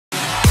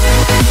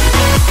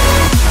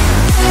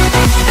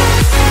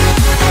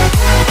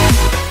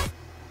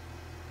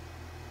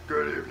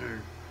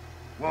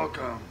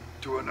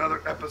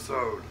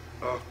episode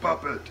of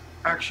Puppet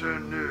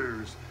Action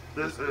News.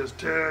 This is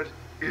Ted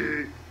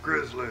E.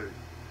 Grizzly.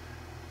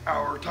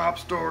 Our top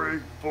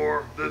story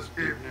for this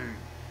evening.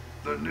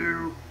 The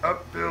new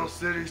Upville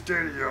City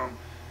Stadium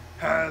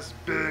has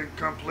been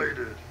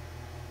completed.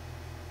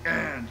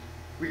 And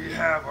we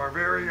have our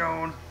very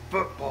own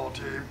football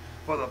team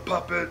for the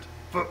Puppet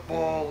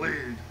Football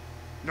League,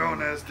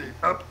 known as the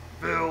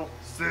Upville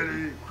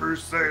City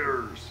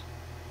Crusaders.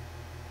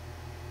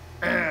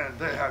 And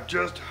they have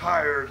just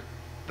hired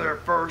their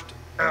first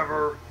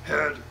ever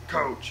head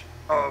coach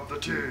of the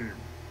team.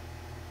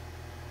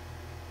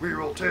 We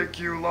will take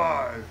you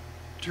live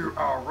to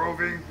our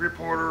roving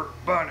reporter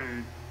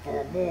Bunny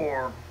for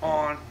more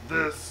on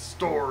this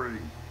story.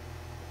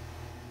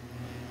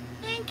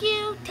 Thank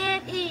you,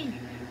 Ted E.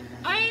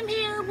 I am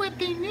here with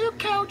the new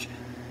coach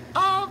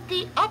of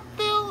the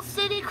Upville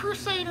City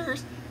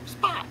Crusaders,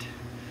 Spot.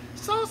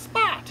 So,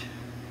 Spot,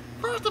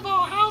 first of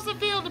all, how's it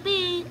feel to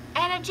be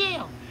at a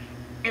jail?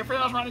 It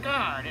feels pretty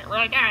good. It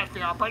really does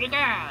feel pretty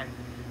good.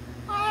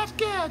 Well, that's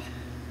good.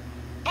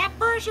 At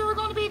first you were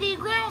going to be the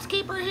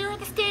groundskeeper here at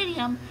the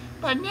stadium,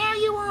 but now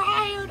you were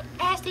hired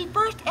as the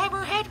first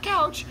ever head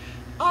coach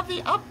of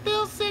the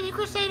Upville City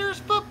Crusaders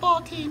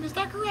football team. Is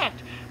that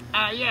correct?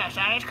 Yes,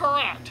 that is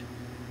correct.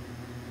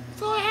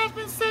 So it has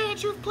been said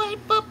that you've played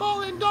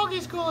football in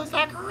doggy school. Is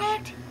that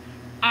correct?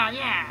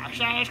 Yes,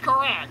 that is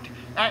correct.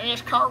 That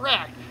is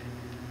correct.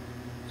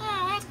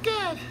 Oh, that's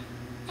good.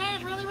 That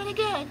is really, really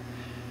good.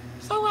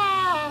 So,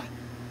 how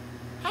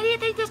do you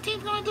think this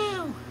team's gonna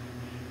do?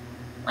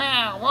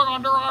 Well, we're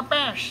gonna do our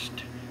best.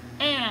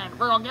 And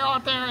we're gonna get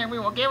out there and we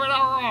will give it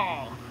our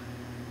all.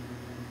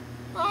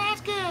 Well,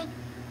 that's good.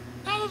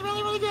 That is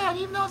really, really good,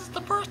 even though this is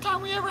the first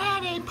time we ever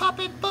had a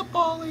Puppet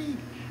Football League.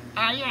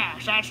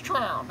 Yes, that's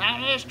true.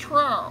 That is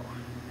true.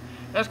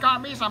 There's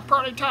gonna be some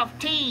pretty tough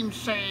teams,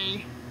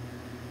 see?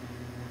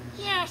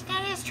 Yes,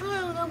 that is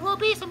true. There will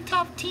be some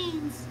tough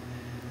teams.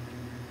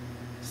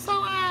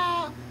 So,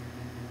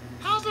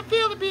 how's it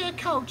feel to be a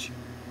coach?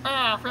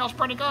 It feels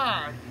pretty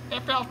good.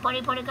 It feels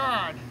pretty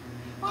good.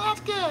 Well,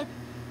 that's good.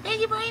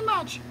 Thank you very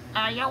much.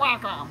 You're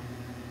welcome.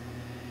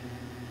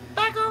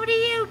 Back over to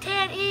you,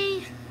 Ted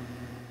E.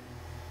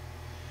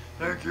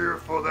 Thank you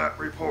for that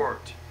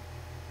report.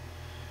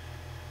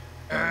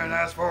 And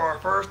as for our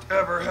first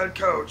ever head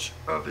coach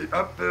of the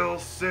Upville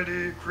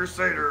City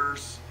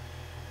Crusaders,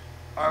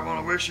 I want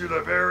to wish you the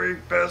very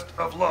best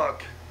of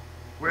luck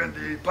when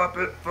the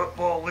Puppet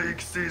Football League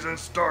season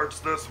starts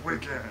this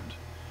weekend.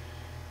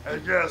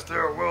 And yes,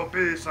 there will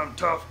be some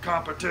tough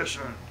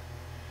competition.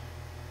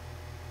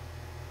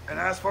 And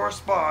as for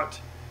Spot,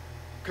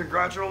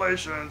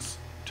 congratulations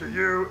to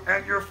you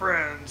and your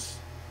friends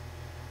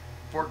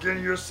for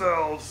getting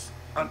yourselves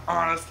an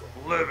honest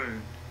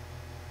living.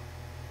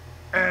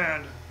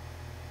 And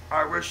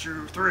I wish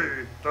you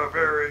three the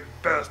very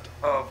best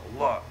of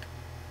luck.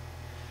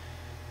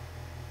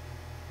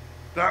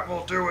 That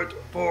will do it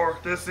for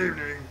this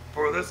evening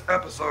for this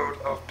episode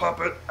of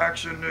Puppet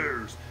Action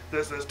News.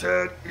 This is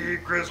Ted E.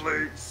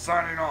 Grizzly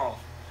signing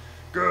off.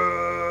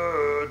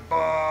 Good